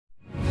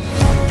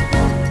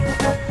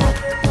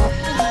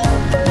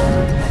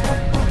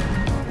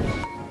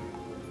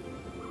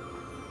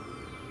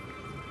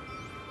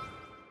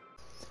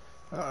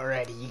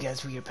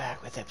guys, we are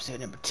back with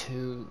episode number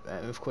 2.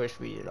 Of course,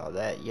 we did all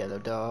that. Yellow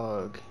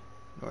Dog,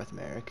 North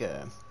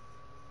America,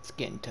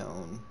 Skin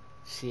Tone,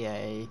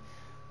 CIA.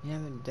 We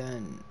haven't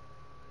done,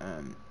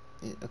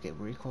 okay,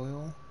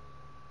 Recoil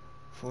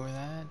for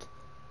that.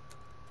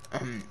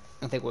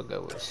 I think we'll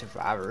go with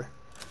Survivor.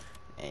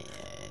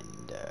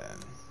 And,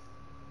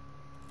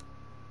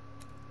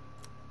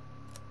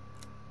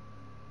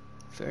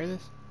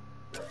 Fearless?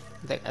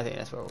 I think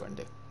that's what we're going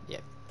to do.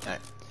 Yep,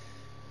 alright.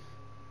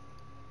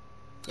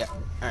 Yeah,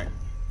 alright.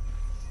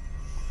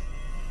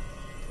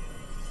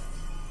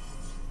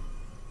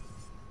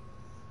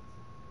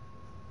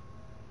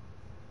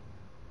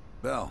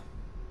 Bell,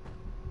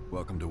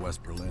 welcome to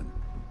West Berlin.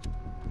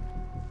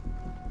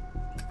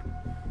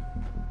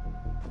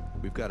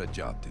 We've got a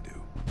job to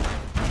do.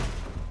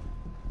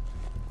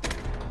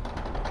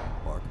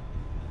 Mark.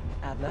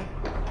 Adler.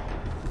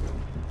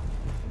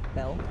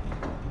 Bell.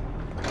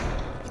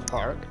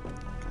 Park.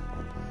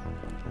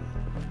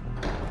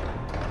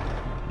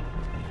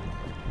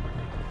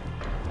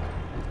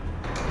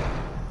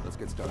 Let's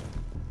get started.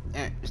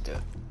 Alright, let's do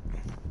it.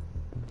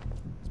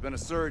 There's been a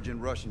surge in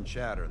Russian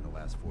chatter in the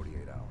last 48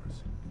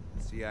 hours.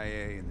 The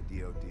CIA and the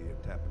DoD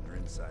have tapped into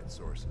inside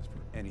sources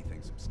for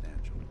anything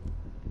substantial.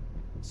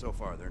 So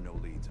far, there are no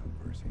leads on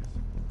Perseus.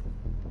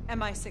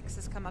 MI6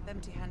 has come up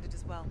empty-handed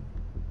as well.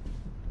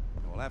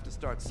 And we'll have to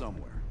start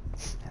somewhere.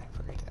 I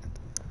forget that.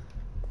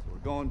 So we're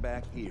going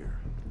back here.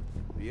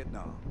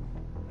 Vietnam,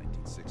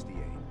 1968.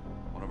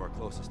 One of our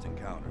closest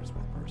encounters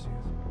with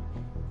Perseus.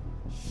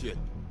 Shit.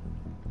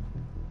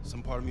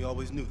 Some part of me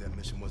always knew that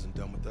mission wasn't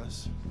done with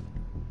us.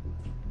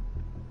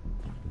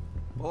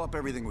 Pull up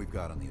everything we've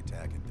got on the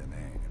attack at Da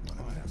Nang and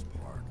run it past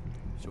Park.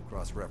 She'll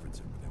cross-reference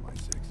it with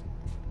MI6.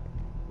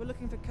 We're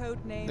looking for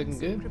code names, Looking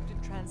good.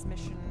 encrypted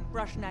transmission,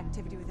 Russian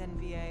activity with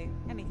NVA,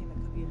 anything that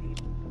could be a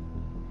lead.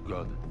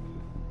 Good.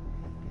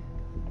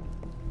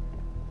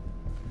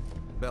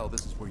 Bell,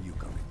 this is where you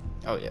come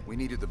in. Oh, yeah. We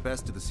needed the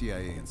best of the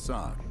CIA and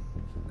SOG.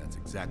 That's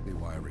exactly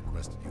why I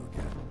requested you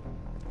again.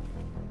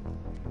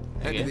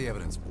 Head to the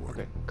evidence board.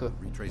 Okay, cool.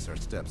 Retrace our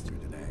steps through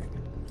Da Nang.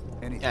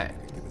 Anything Alright.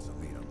 that could give us a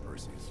lead on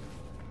Perseus.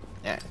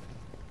 Alright.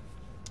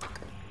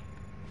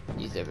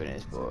 Use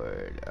evidence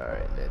board.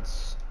 Alright,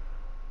 let's...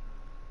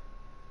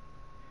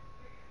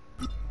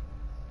 No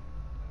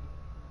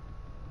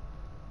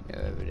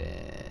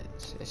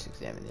evidence. Let's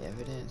examine the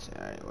evidence.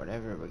 Alright,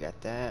 whatever. We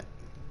got that.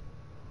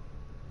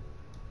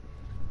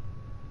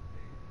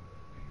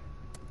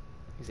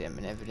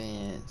 Examine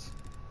evidence.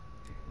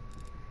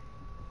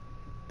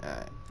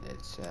 Alright,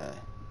 let's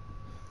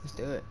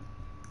do it.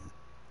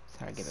 Let's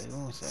try to get it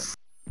going, so.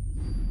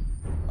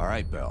 All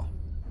right, Bell.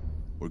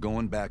 We're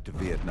going back to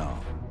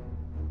Vietnam.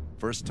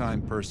 First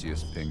time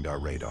Perseus pinged our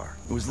radar.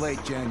 It was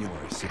late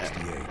January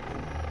 '68.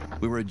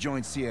 We were a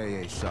joint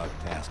CIA SOG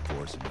task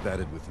force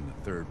embedded within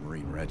the 3rd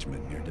Marine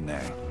Regiment near Da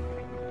Nang.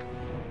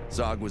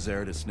 SOG was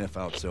there to sniff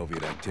out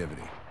Soviet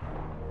activity.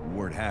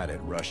 Word had it,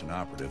 Russian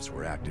operatives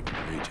were active in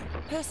the region.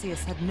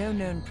 Perseus had no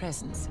known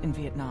presence in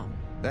Vietnam.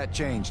 That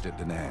changed at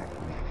Da Nang.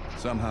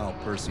 Somehow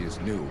Perseus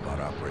knew about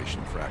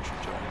Operation Fracture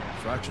Jaw.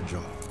 Fracture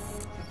jaw.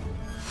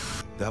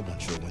 That one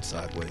sure went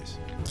sideways.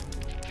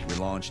 We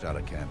launched out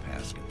of Camp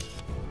Haskins.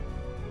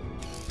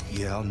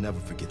 Yeah, I'll never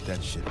forget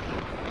that shit.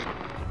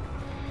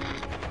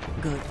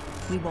 Good.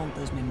 We want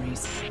those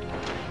memories.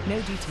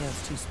 No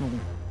details too small.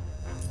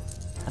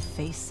 A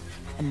face,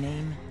 a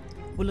name.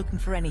 We're looking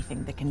for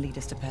anything that can lead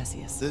us to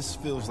Perseus. This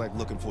feels like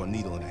looking for a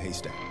needle in a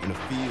haystack, in a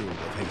field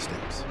of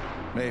haystacks.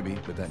 Maybe,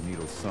 but that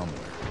needle's somewhere.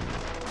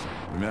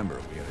 Remember,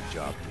 we had a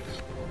job to do.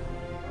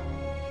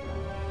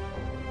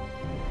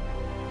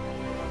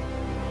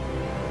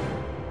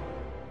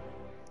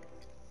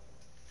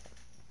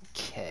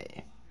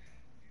 Okay.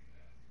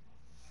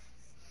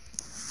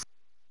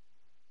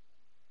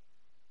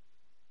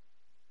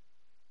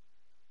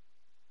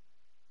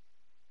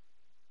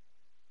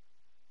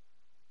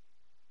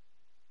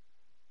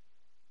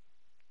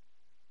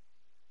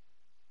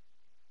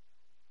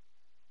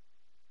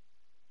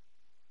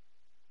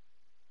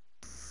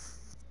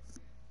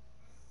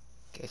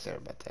 Okay, sorry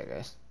about that,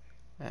 guys.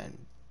 And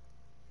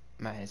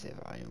my headset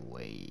volume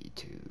way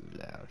too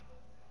loud.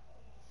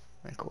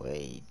 Like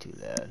way too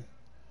loud.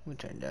 We'll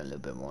turn it down a little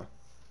bit more.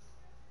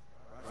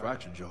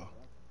 Fracture jaw.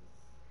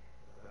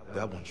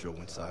 That one sure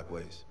went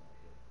sideways.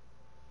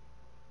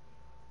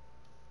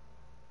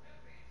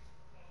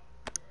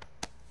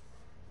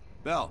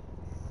 Bell,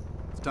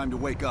 it's time to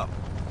wake up.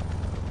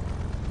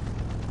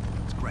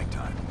 It's crank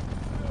time.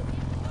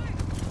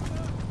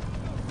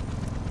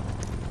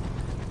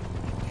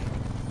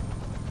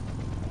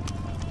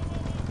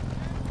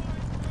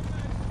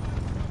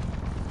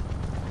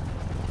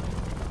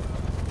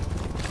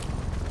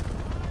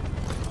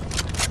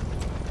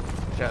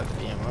 Drop the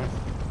VMware.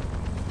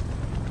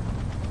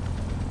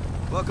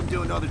 Welcome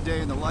to another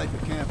day in the life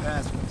of Camp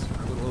Haskins,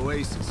 our little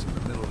oasis in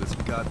the middle of this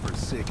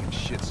godforsaken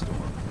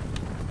shitstorm.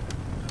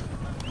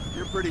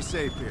 You're pretty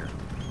safe here.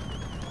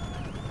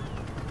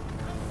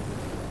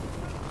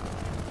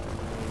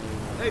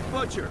 Hey,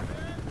 Butcher,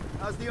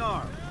 how's the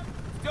arm?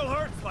 Still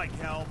hurts like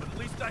hell, but at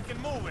least I can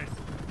move it.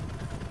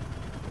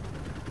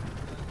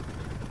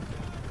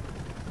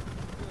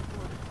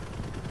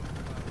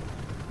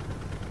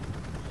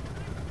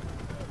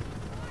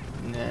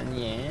 Then,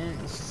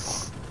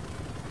 yes.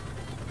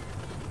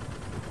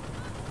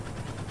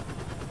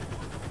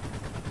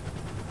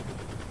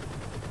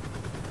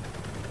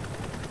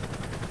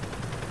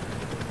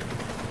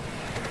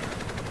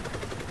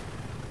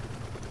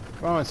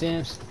 Come on,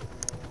 Sims.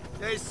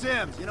 Hey,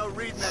 Sims, you know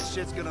reading that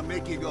shit's gonna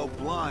make you go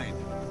blind.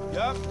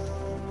 Yup.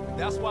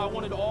 That's why I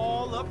want it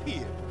all up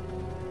here.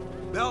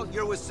 Bell,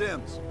 you're with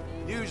Sims.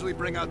 You usually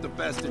bring out the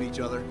best in each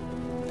other.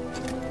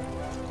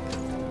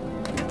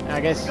 I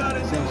guess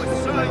Sims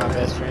is my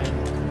best friend.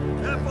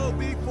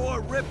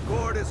 FOB4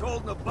 Ripcord is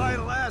holding a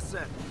vital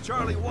asset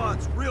Charlie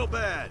wants real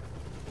bad.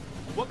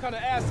 What kind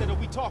of asset are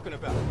we talking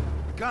about?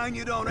 The kind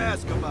you don't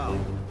ask about.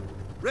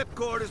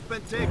 Ripcord has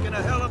been taking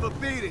a hell of a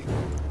beating,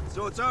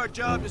 so it's our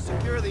job to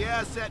secure the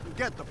asset and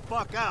get the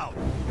fuck out.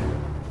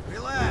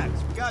 Relax,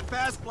 we got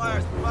fast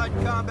flyers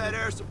providing combat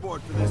air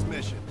support for this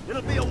mission.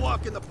 It'll be a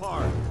walk in the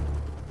park.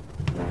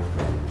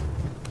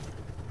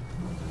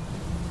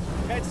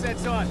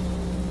 Headsets on.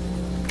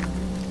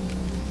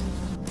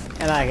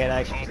 I like it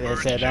actually.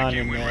 It's head on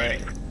and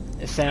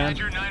the sound.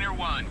 Badger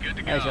 901, good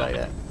to go. I actually like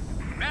that.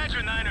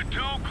 Badger 902,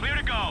 clear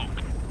to go.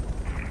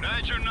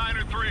 Badger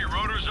 903,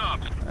 rotors up.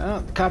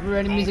 Oh,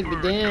 copyrighted music be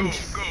damned.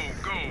 Go.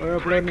 We're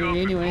uploading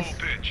it anyways. Full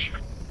pitch.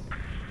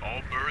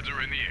 All birds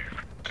are in the air.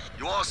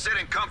 You all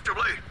sitting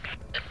comfortably?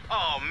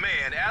 Oh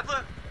man,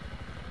 Adler.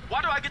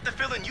 Why do I get the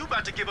feeling you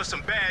about to give us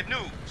some bad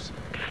news?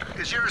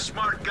 Because you're a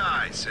smart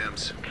guy,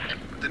 Sims.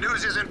 But the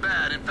news isn't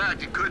bad. In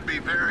fact, it could be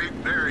very,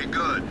 very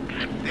good.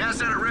 The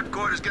asset at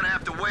Ripcord is gonna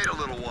have to wait a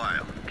little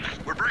while.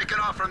 We're breaking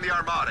off from the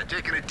Armada,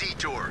 taking a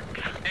detour.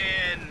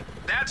 And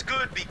that's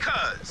good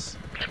because...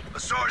 A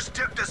source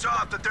tipped us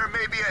off that there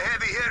may be a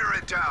heavy hitter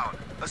in town.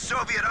 A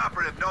Soviet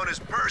operative known as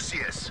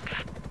Perseus.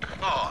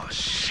 Oh,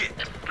 shit.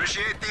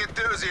 Appreciate the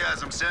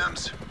enthusiasm,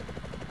 Sims.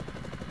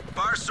 If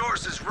our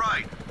source is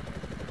right,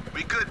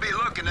 we could be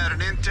looking at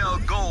an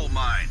intel gold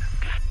mine.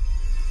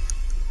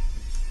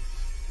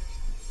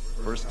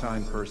 First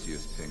time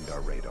Perseus pinged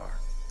our radar.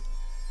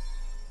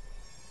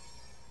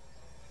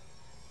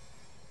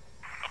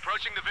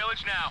 Approaching the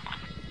village now.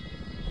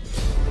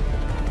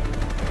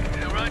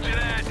 Yeah, roger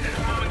that.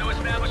 Moving to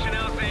establish an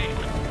LZ.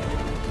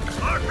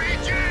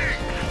 RPG!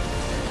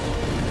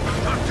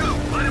 Talk 2,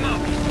 line him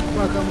up!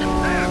 Welcome There, in the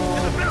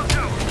on. bell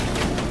tower!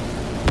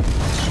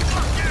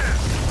 Fuck yeah!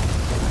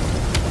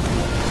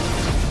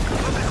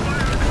 Open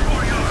fire in the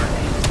courtyard!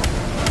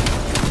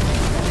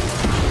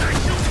 Nice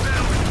shoot,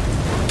 Bell!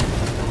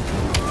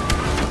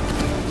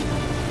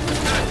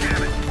 God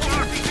damn it! More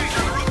RPGs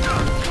on the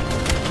rooftop!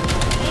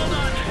 Hold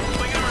on,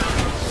 swing it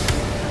around.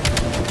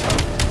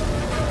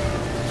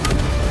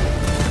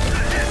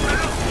 Good hit,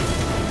 Bell!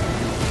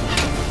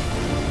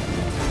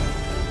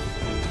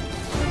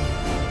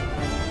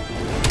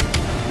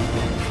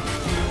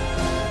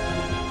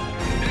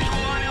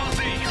 Visual on LZ.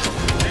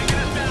 Taking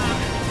us down.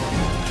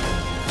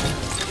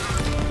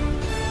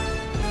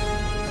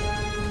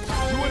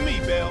 You and me,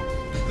 Bell.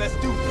 Let's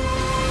do this.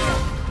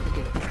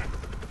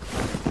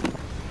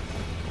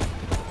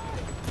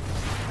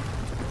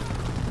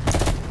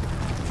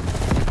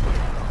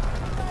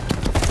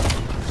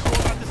 Sure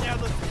about this,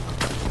 Adler?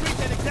 Treat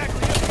that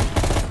exactly as...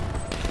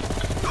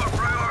 Your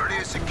priority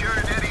is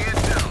securing any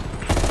intel.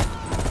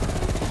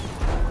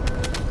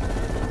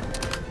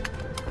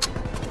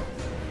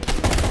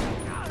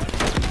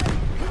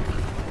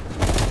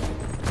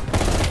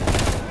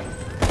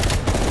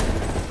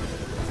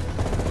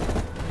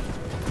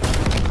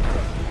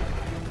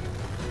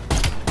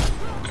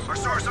 Our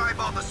source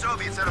eyeballed the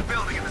Soviets at a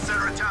building in the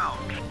center of town.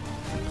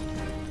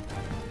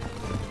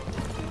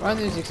 Why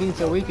is the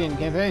 16th a weekend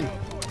campaign?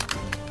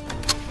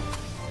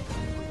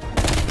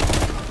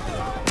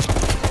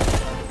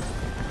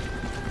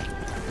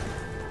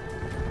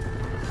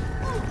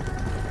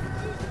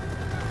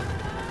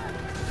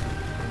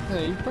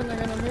 Hey, you putting that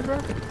gun on me, bro?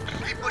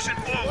 Keep pushing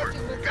forward.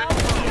 Good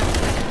move.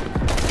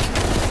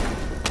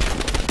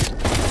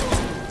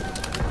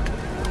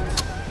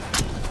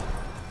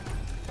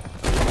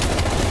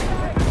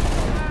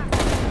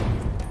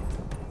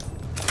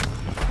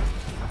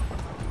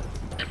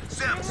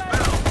 Sims,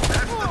 Bell,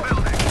 that's the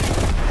building.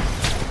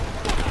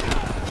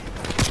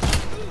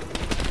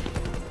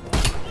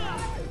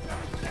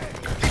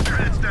 Keep your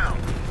heads down.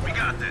 We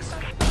got this.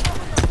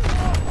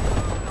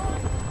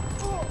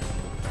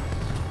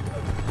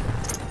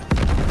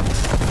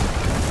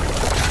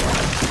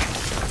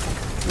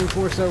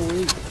 4 so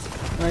weak.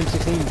 I'm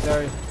 16,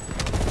 sorry.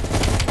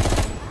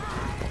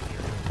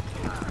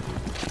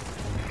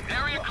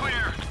 Area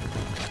clear.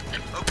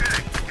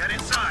 Okay, get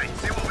inside.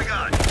 See what we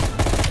got.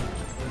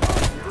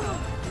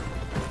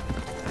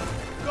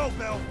 Go,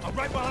 Bell. I'm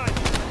right behind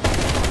you.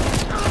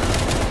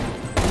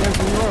 There's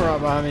some more right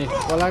behind me.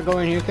 Well, I go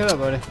in here and kill it,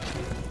 buddy.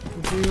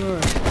 Where you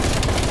are?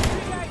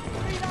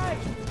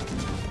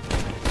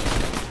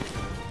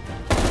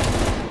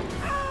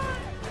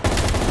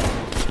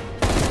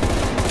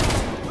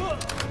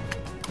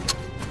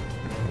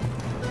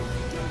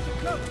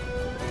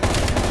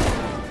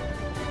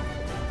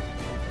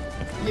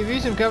 Give you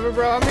some cover,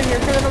 bro. I'm in here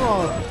killing them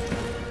all.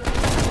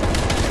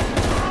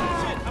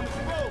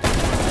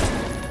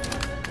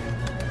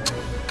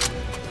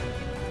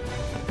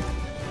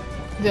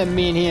 That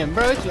me and him,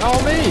 bro. It's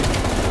all me.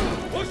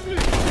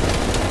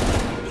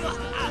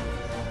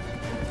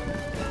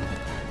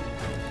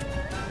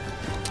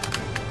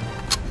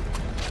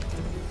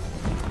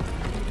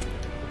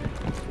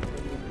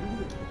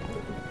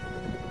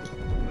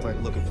 Like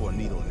looking for a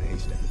needle in a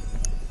haystack.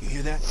 You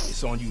hear that?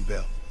 It's on you,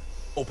 Bell.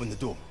 Open the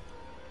door.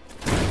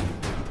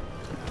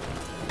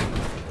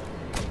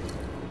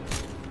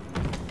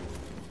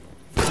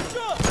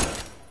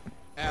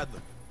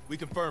 Adler, we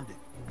confirmed it.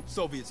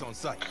 Soviets on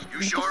site. You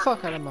Get sure? the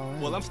fuck out of my way.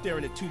 Well, I'm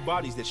staring at two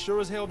bodies that sure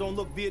as hell don't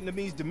look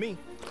Vietnamese to me.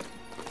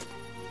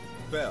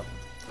 Bell,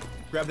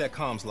 grab that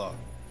comms log.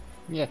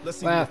 Yeah. Let's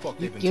see Wow. who the fuck You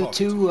they've been killed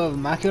talking 2 of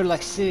them. I killed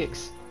like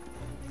 6.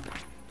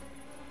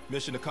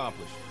 Mission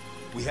accomplished.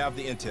 We have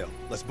the intel.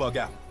 Let's bug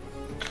out.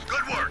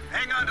 Good work.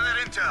 Hang on to that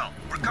intel.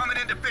 We're coming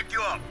in to pick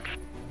you up.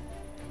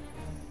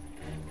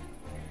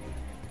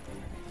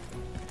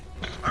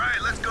 All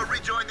right, let's go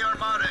rejoin the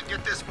Armada and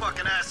get this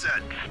fucking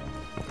asset.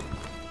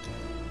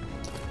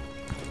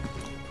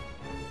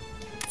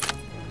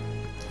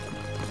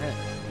 Alright,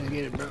 let's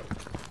get it, bro.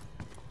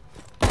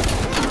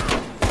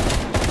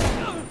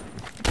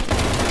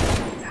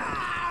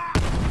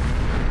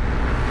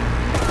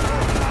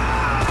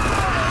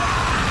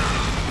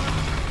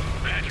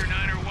 Badger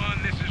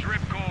 901, this is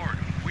Ripcord.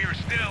 We are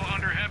still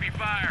under heavy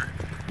fire.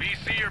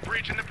 BC are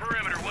breaching the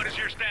perimeter. What is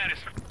your status?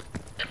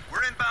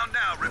 We're inbound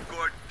now,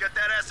 Ripcord. Get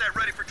that asset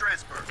ready for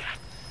transfer.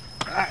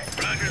 Alright,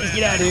 Roger let's that.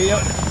 get out of here, yo.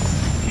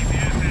 Keep the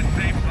asset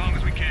safe as long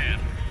as we can.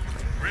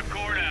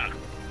 Ripcord out.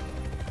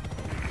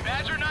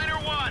 Badger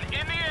 901,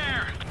 in the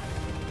air.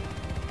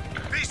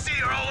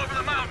 BC are all over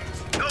the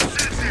mountains. No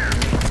sense here.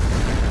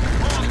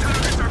 All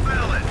targets are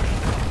valid.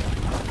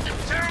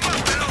 Tear them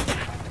up, Bill.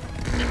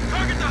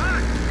 Target the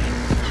hut.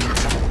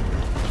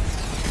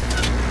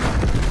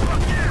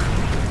 Fuck yeah.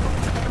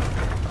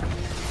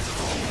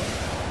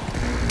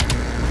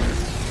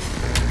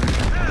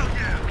 Hell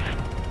yeah.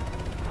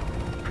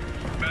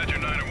 Badger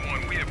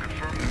 901, we have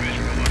confirmed the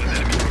visual on an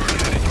enemy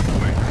target headed your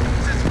way.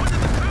 Since when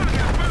did the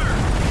target burn?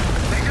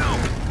 They know.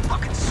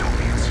 Fucking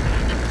Soviets.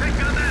 Take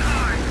down that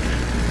high.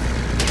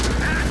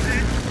 That's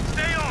it.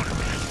 Stay on it.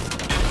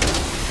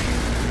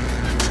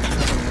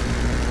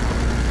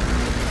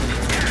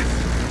 Yes,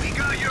 we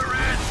got your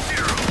ass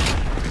 0.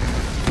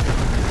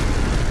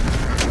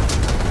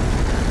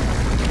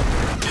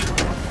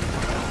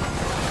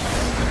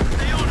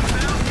 Stay on it,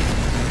 pal.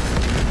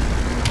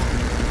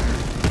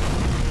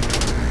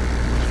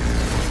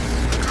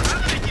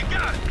 I think you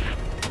got it.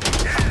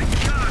 Yeah, you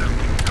got him.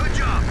 Good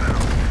job,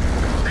 pal.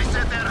 They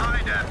sent that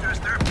hind after us.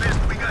 They're pissed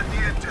we got the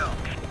intel.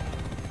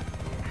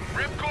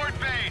 Ripcord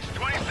base,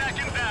 20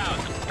 seconds out.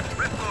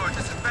 Ripcord,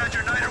 this is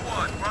Badger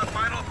 901. We're on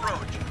final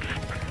approach.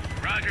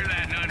 Roger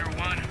that,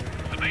 901.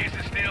 The base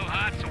is still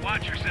hot, so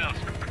watch yourselves.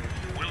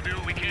 We'll do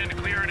what we can to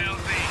clear an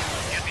LZ.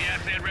 Get the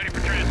asset ready for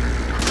transfer.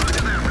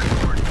 Roger that,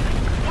 Ripcord.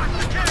 Watch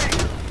the cave!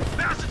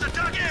 Bastards are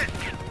dug in!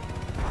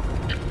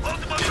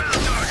 Multiple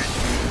ground targets!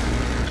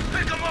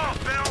 Pick them off,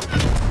 Bill!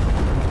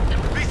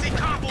 BC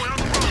convoy on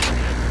the road!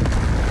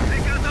 They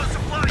got those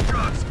supply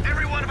trucks!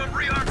 Every one of them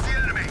rearms the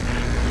enemy!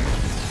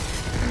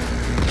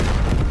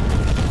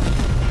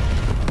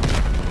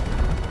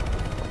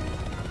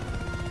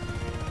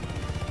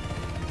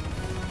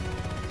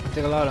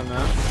 Take a lot of them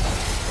out.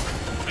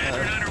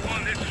 Badger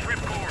 901, this is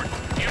Ripcord.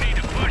 You need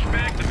to push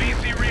back the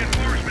BC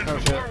reinforcements Oh,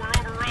 before shit. we're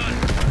overrun.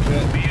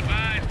 Shit. Be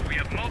advised, we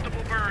have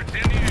multiple birds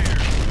in the air.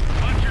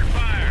 Punch your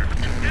fire.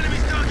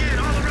 Enemies dug in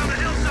all around the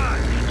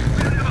hillside.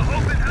 We don't have a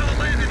hope in hell of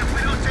landing if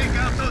we don't take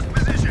out those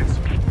positions.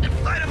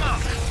 Light them up.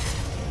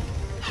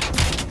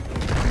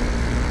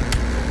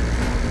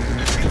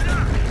 Keep it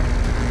up.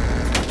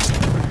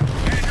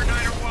 Badger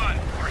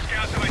 901, our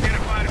scouts have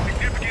identified a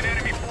significant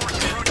enemy force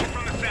approaching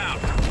from the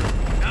south.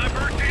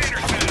 Divert to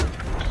intercept.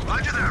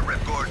 Roger that,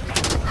 Ripcord.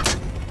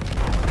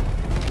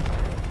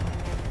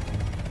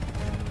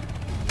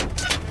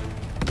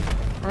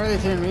 Why are they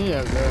tearing me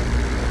up, bro?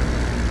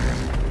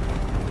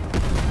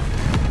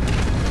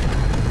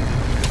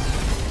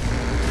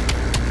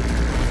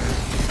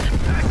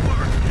 Nice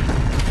work.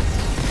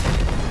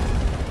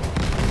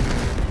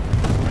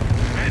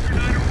 Badger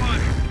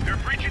 901, they're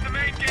breaching the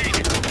main gate.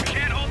 We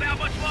can't hold out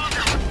much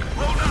longer.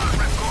 Hold on,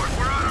 Ripcord.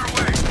 We're on our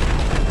way.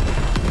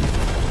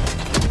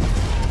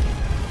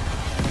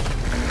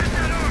 Get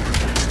that armor.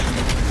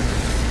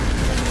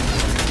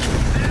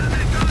 Stay on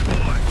that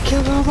convoy.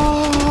 Kill them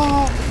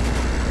all!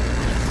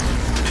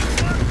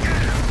 Fuck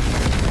yeah.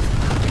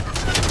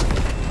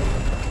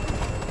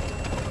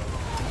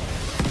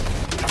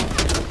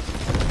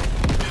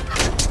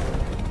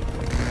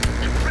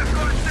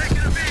 Ripcord's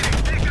taking a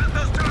beating. Take out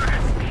those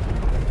targets.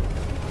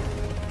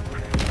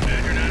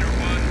 Badger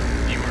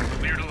 901, you are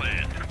clear to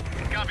land.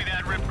 Copy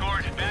that,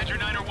 Ripcord. Badger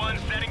 901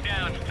 setting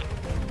down.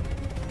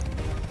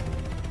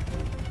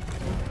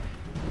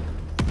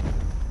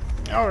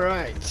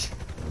 Alright.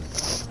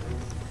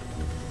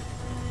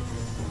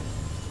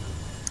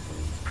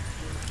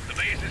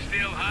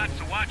 hot,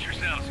 so watch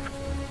yourselves.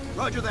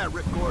 Roger that,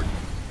 Ripcord.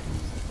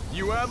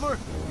 You Adler?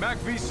 Mac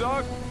V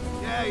SOG?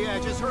 Yeah,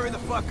 just hurry the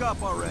fuck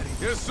up already.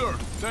 Yes, sir.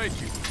 Thank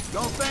you.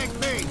 Don't thank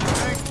me.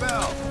 Thank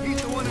Bell.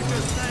 He's the one who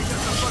just snagged us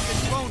a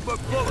fucking phone book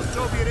full of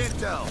Soviet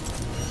intel.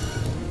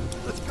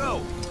 Let's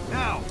go.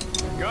 Now.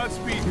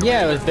 Godspeed.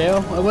 Yeah, it was Bill.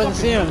 It wasn't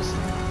Sims.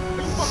 Are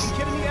you fucking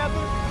kidding me,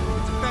 Adler?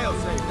 It's a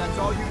failsafe. That's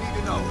all you need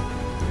to know.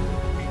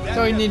 That's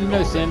all you need to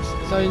know, Sims.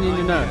 That's all you need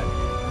to know.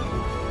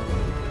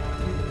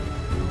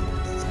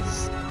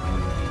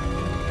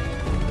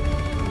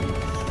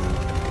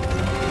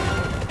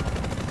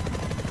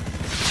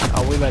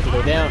 Oh, we about to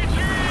go down.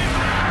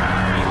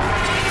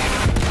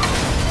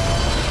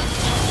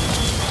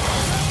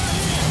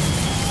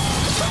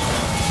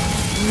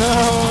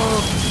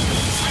 No!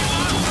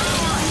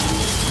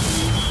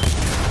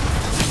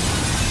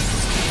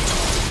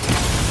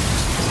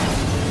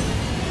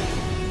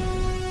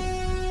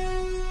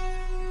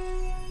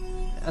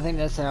 I think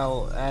that's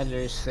how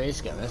Adler's face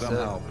got messed up.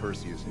 Somehow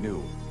Perseus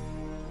knew.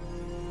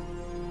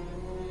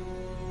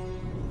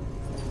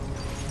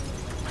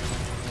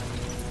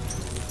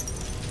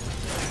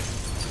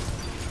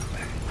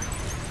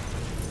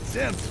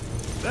 Sims,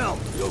 Bell,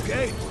 you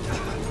okay?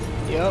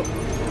 Yep.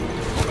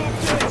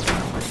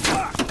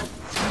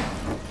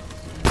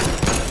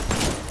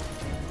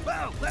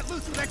 Bell, let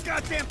loose of that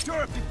goddamn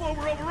turret before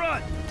we're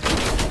overrun!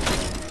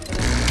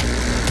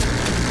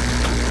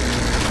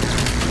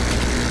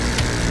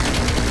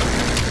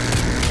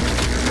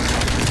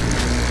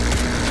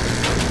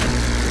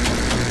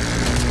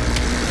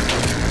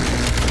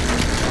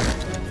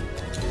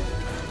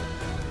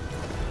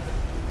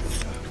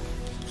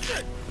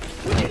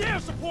 We need air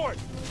support!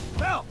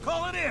 Bell,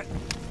 call it in!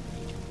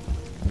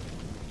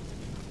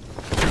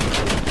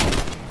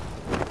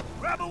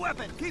 Grab a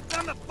weapon! Keep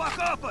them the fuck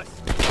off us!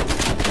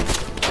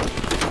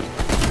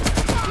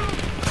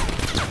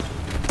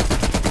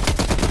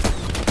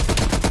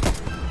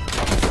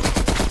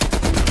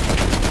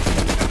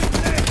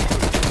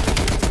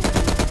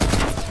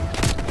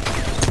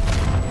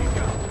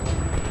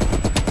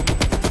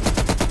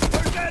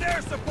 Where's that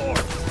air support?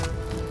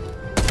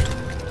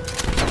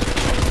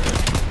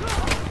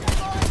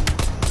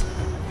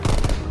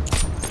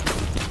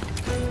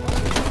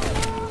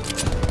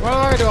 Why do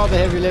I do all the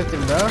heavy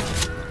lifting, bro?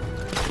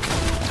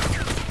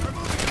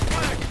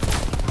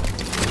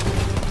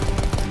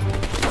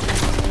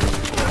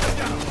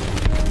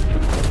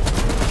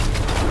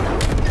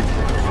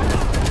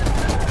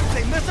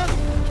 They miss us?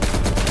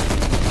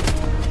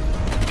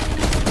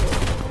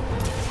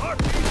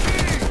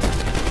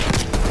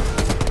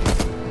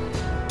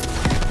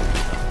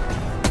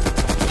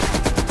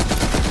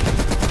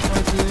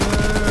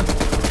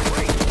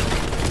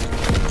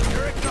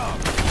 Here it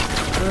comes.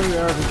 Where we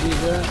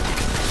RPGs at?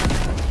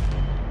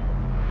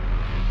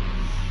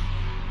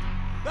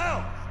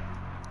 Bell!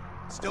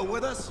 Still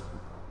with us?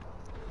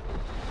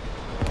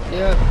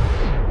 Yep.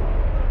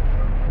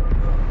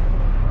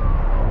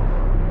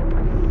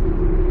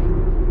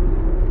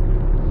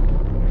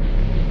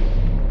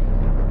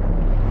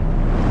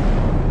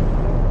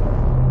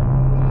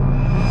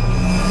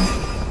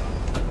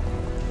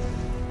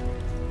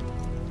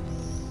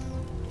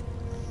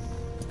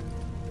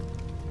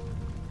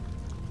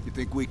 You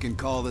think we can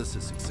call this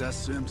a success,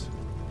 Sims?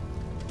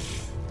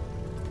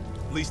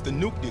 At least the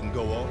nuke didn't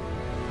go off.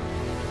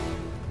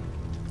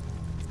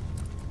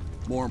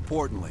 More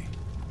importantly,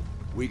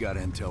 we got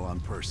intel on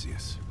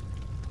Perseus.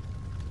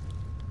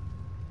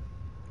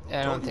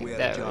 I don't Told you we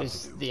think had a that job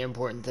was to do. the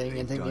important thing. I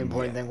Ain't think the done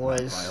important yet, thing not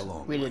was by a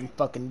long we way. didn't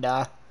fucking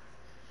die.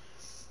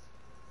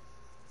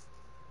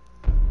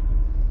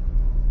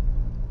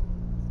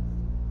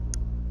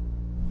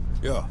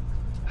 Yeah.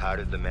 How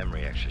did the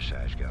memory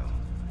exercise go?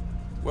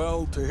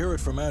 Well, to hear it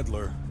from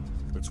Adler,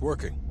 it's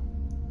working.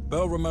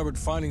 Bell remembered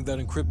finding that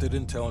encrypted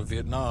intel in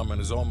Vietnam and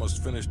is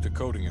almost finished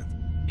decoding it.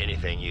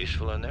 Anything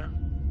useful in there?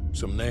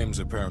 Some names,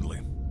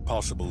 apparently.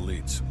 Possible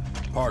leads.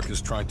 Park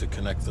is trying to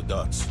connect the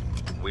dots.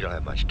 We don't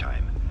have much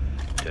time.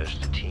 Does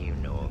the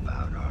team know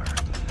about our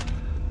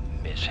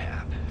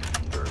mishap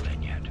in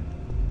Berlin yet?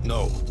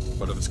 No,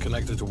 but if it's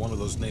connected to one of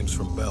those names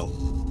from Bell,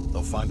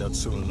 they'll find out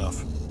soon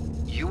enough.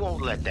 You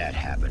won't let that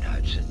happen,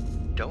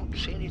 Hudson. Don't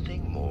say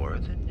anything more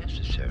than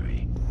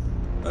necessary.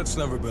 That's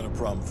never been a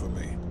problem for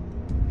me.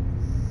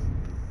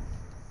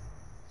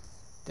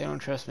 They don't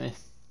trust me.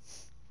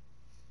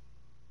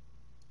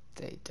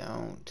 They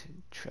don't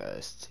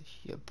trust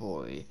your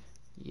boy,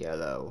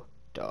 Yellow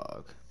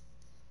Dog.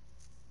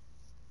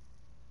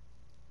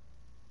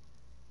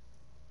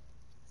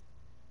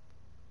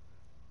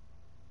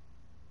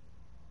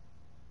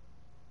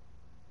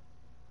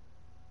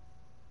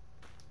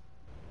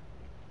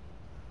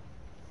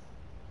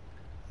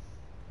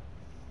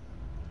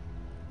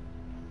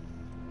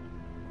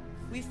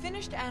 We've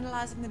finished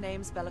analyzing the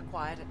names Bell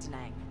acquired at Da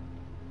Nang.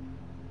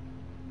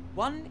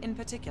 One in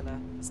particular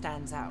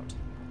stands out.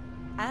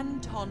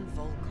 Anton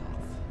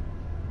Volkov.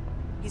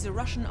 He's a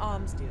Russian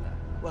arms dealer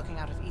working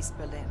out of East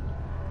Berlin.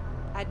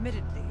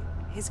 Admittedly,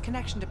 his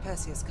connection to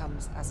Perseus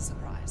comes as a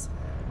surprise.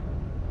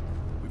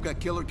 We've got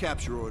killer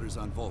capture orders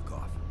on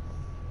Volkov.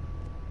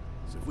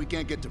 So if we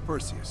can't get to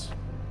Perseus,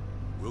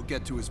 we'll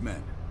get to his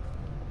men.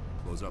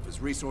 Close off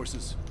his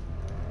resources,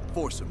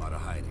 force him out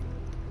of hiding.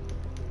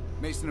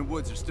 Mason and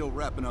Woods are still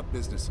wrapping up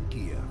business in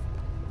Kiev.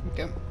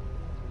 Okay.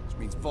 Which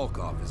means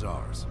Volkov is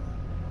ours.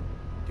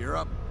 Gear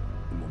up,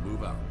 and we'll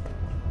move out.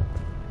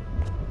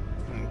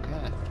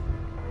 Okay.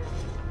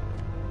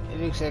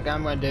 It looks like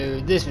I'm gonna do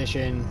this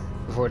mission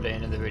before the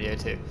end of the video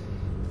too.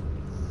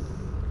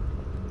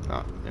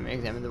 Oh, let me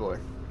examine the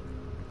board.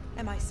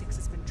 MI6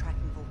 has been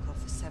tracking Volkov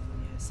for several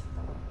years.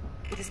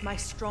 It is my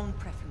strong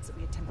preference that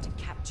we attempt to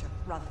capture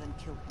rather than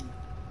kill him.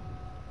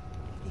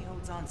 He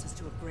holds answers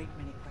to a great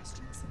many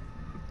questions.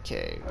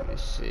 Okay,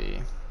 let's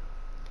see.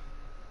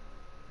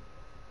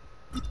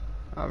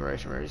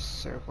 Operation Race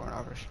Circle and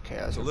Operation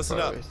Chaos. So listen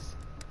up.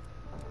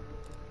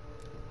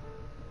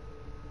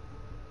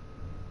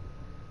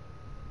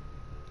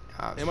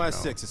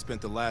 MI6 has spent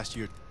the last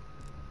year.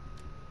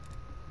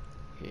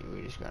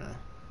 We're just gonna.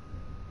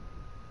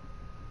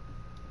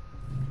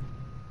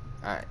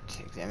 Alright,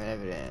 examine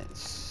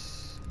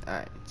evidence.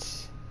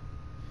 Alright.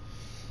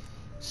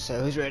 So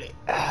who's ready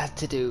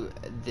to do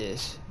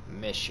this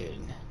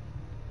mission?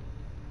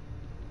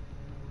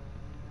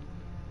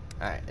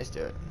 Alright, let's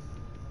do it.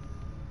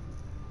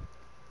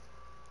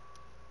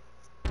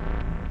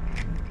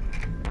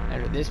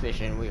 After this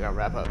mission, we're gonna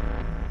wrap up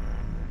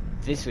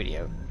this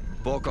video.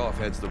 Volkov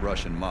heads the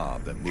Russian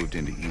mob that moved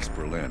into East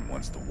Berlin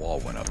once the wall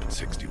went up in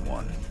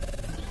 '61.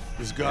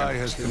 This guy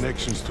has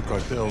connections to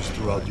cartels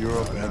throughout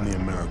Europe and the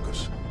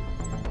Americas.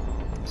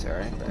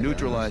 Sorry.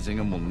 Neutralizing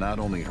him will not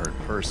only hurt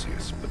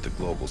Perseus, but the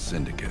global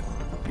syndicate.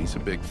 He's a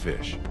big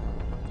fish.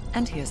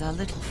 And here's our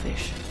little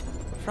fish,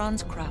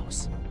 Franz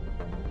Kraus.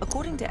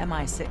 According to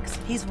MI6,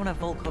 he's one of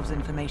Volkov's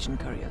information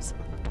couriers.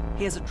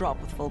 He has a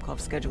drop with Volkov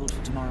scheduled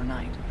for tomorrow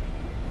night.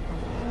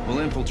 We'll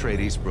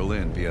infiltrate East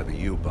Berlin via the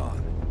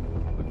U-Bahn.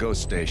 The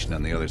ghost station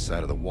on the other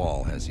side of the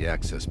wall has the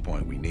access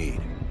point we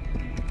need.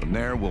 From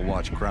there, we'll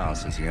watch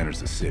Kraus as he enters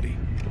the city.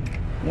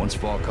 Once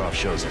Volkov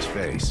shows his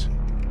face,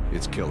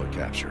 it's killer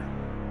capture.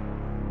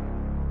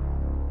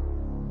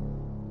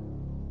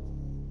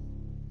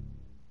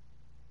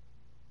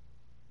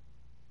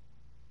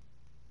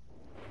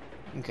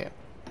 Okay.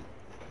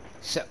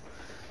 So,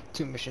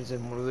 2 missions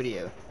in one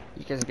video.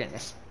 You guys are getting a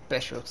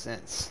special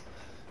sense.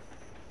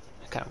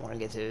 I kind of want to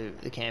get to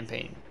the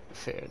campaign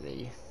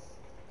fairly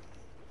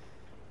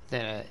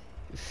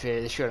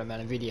short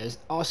amount of videos.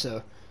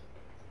 Also,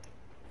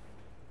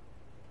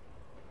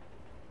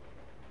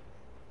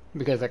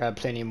 because I got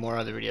plenty more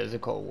other videos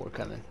of Cold War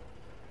coming.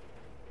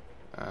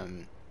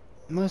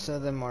 Most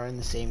of them are in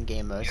the same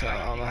game mode, so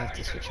I'll have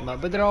to switch them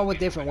up. But they're all with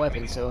different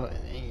weapons, so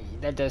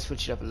that does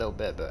switch it up a little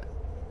bit. But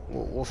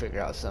we'll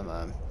figure out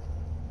some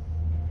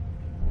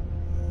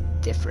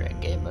different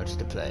game modes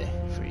to play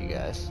for you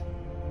guys.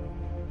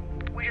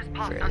 We just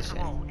passed under the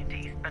wall into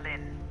East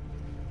Berlin.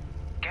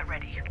 Get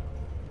ready.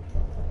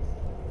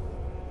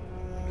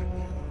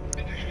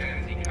 Bitte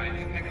stellen Sie kein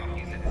Gepäck auf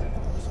die Sitze.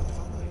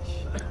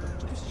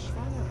 Du bist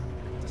schwanger.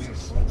 Das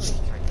ist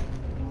Schwangerigkeit.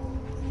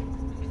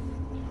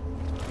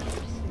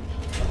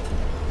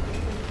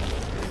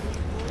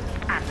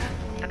 And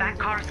the back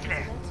car is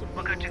clear.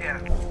 We're good to go.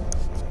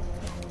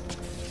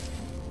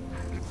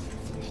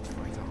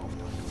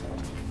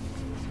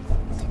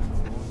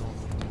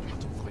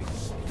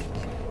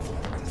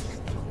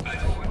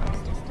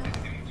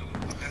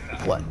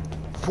 What?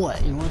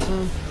 What? You want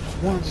some?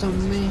 Want some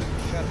of me?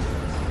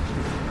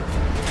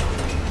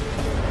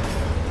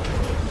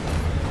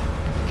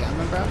 Got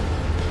me, bro?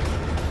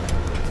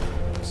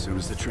 As soon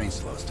as the train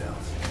slows down,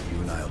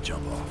 you and I'll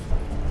jump off.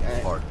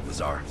 Bart,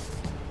 Lazar,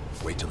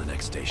 wait till the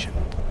next station.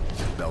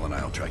 Bell and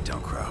I'll track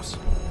down Kraus.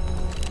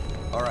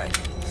 All right.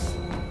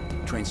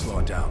 Train's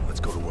slowing down.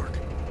 Let's go to work.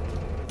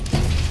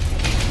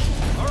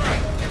 All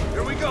right,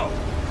 here we go.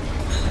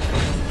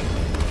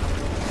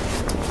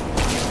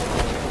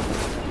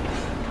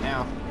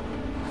 Now.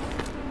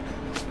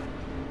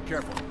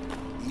 Careful.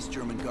 East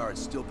German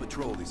guards still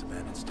patrol these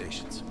abandoned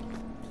stations.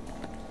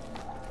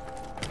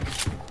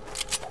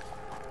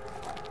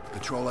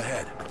 Patrol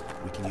ahead.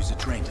 We can use a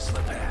train to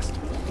slip past.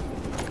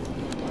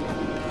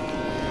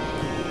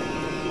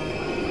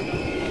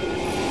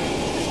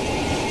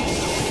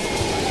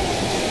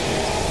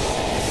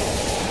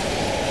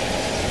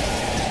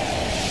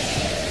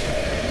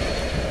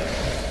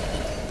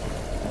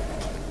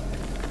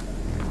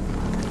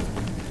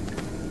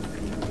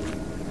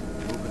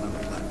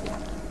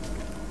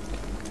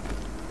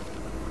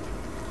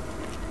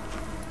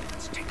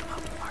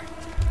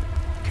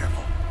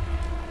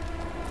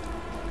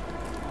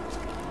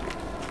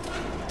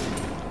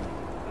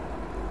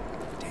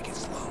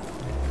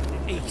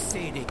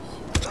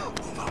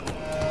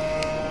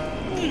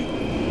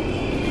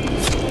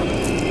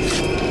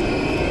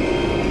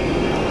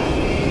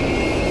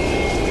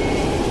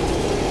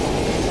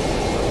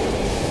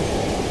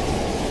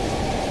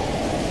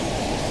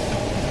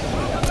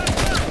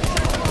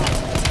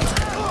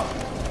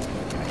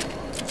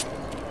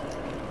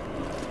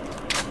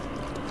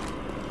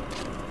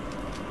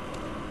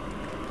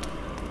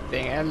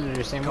 Dang, I did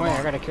the same way.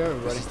 I gotta kill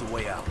everybody. This is the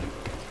way out.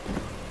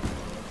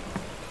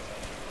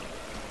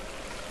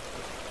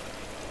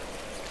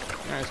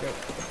 Alright, let's go.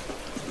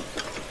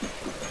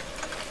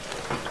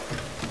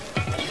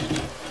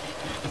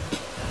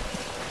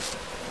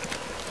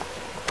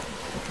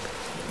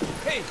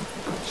 Hey!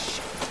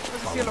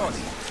 Was ist hier los?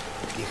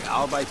 Ich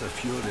arbeite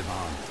für den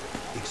Mann.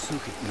 Ich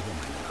suche über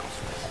meinen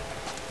Ausweis.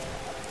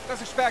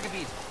 Das ist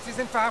Sperrgebiet. Sie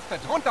sind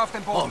verhaftet. Runter auf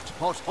den Boden.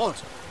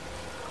 Halt!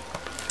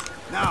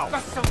 Now!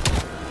 Was zum...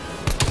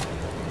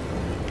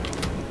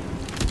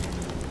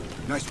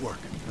 Nice work.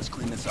 Let's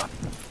clean this up.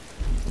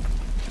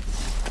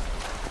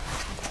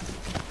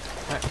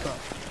 Alright, come on.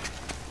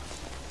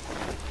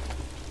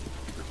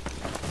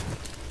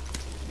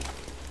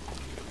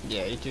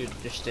 Yeah, you two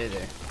just stay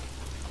there.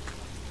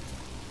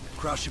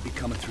 Kraus should be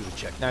coming through the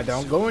checkpoint. Now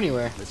don't go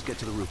anywhere. Let's get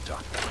to the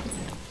rooftop.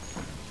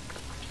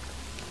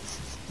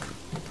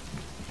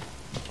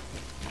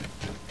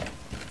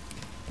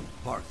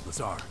 Park,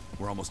 Lazar,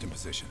 we're almost in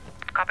position.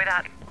 Copy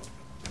that.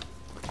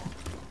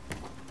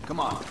 Come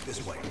on,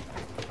 this way.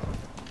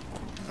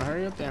 Oh,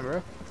 hurry up then,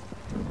 bro.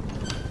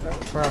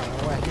 Bro,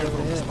 what? Get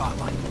over the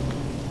spotlight.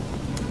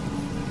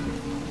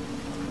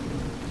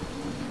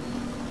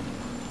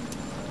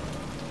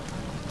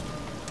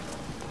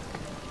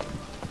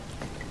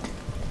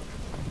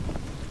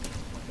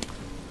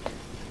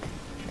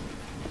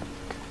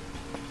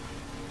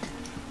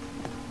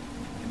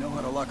 You know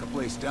how to lock a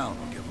place down,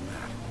 I'll give them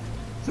that.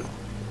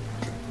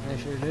 I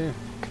sure do.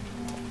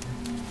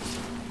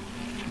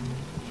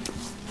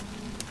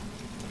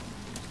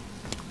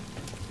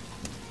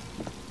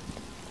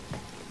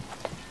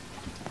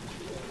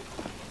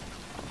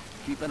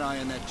 Keep an eye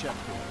on that check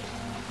door.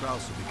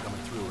 Kraus will be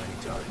coming through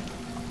anytime.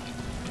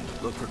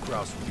 Look for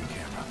Kraus with your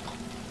camera.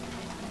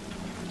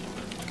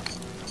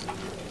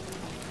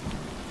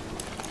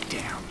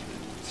 Damn.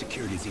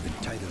 Security's even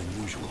tighter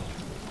than usual.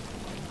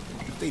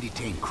 If they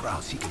detain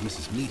Kraus, he could miss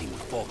his meeting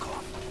with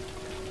Volkov.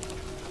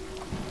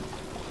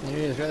 There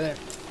he is, right there.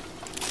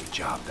 Good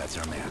job, that's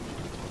our man.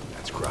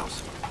 That's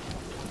Kraus.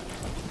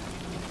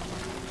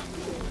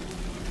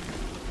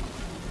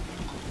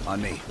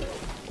 On me.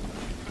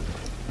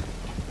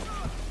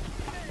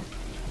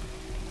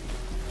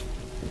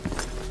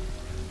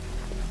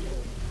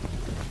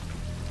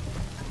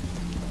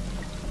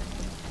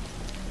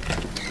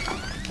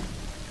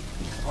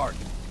 Hart,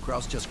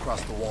 Kraus just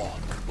crossed the wall.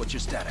 What's your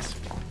status?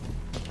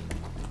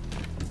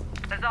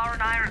 Lazar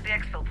and I are at the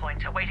exfil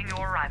point, awaiting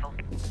your arrival.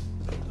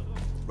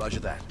 Roger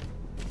that.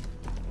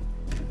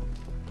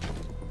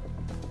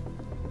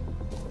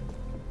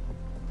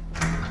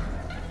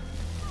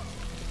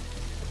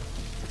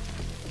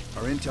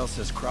 Our intel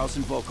says Kraus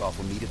and Volkov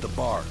will meet at the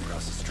bar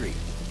across the street.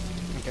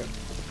 Okay.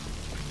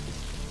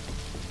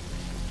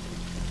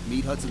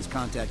 Meet Hudson's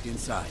contact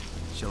inside.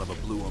 She'll have a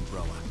blue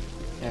umbrella.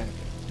 Yeah.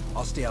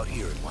 I'll stay out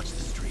here and watch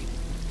the street.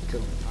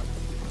 Cool.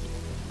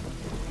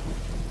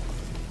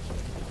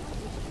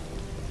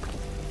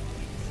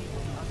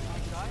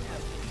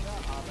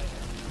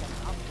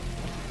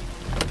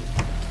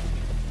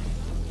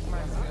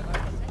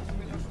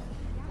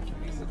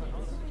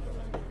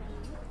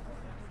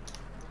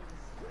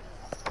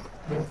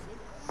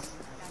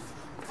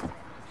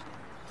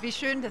 Wie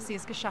schön, dass Sie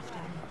es geschafft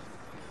haben.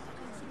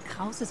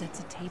 Krause is at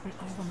the table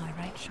over my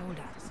right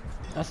shoulder.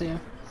 I see him.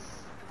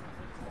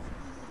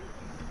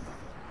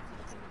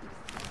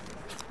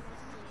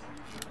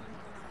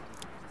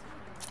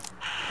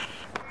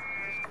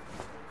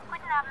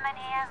 Guten Abend, mein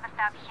Herr. Was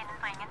darf ich Ihnen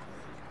bringen?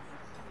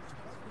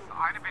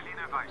 Eine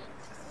Berliner Weiß.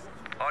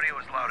 Audio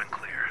is loud and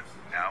clear.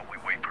 Now we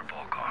wait for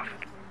Volkov.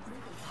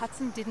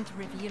 Hudson didn't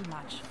reveal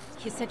much.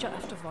 He said you're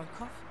after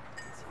Volkov?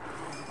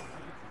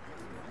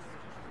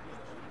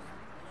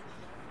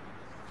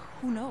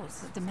 Who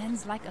knows? The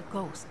man's like a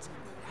ghost.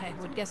 I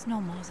would guess no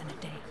more than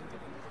a day.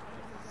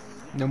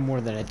 No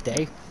more than a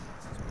day?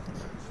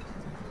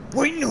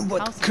 We know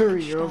about the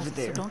courier over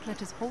there. So don't let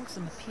his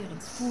wholesome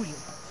appearance fool you.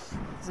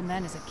 The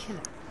man is a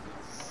killer.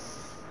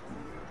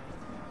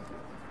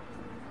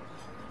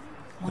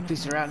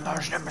 These are out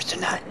large numbers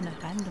tonight. In a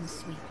random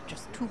sweep,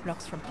 just 2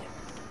 blocks from here.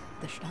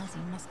 The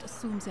Stasi must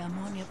assume they are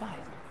more nearby.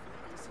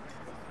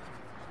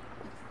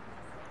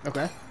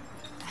 Okay.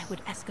 I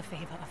would ask a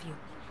favor of you.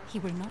 He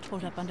will not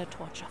hold up under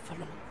torture for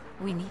long.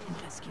 We need him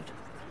rescued.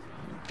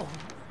 Or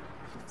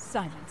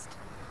silenced.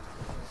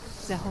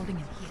 They're holding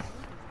him here.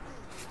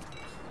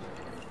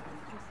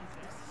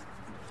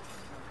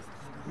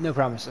 No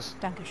promises.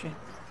 Dankeschön.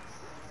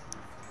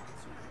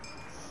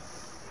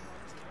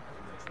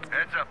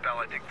 Heads up, Bell.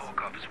 I think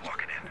Volkov is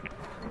walking in.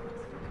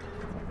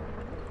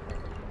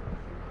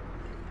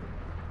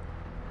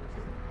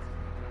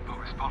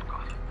 Wo ist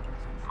Volkov?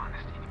 Wann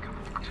ist Ihnen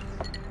gebucht?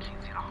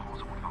 Gehen Sie nach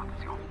Hause und warten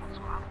Sie auf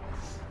unseren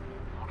Anruf.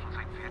 Und unsere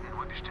Zeit werden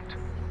neu bestimmt.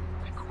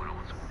 Wir kümmern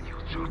uns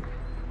Ihres Schaden.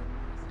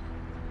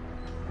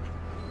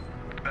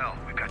 Bell,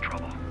 we've got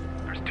trouble.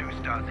 There's 2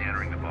 Stasi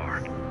entering the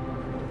bar.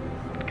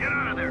 Get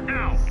out of there,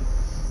 now!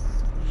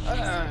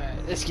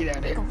 Let's get out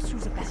of here. Go through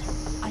the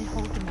bathroom.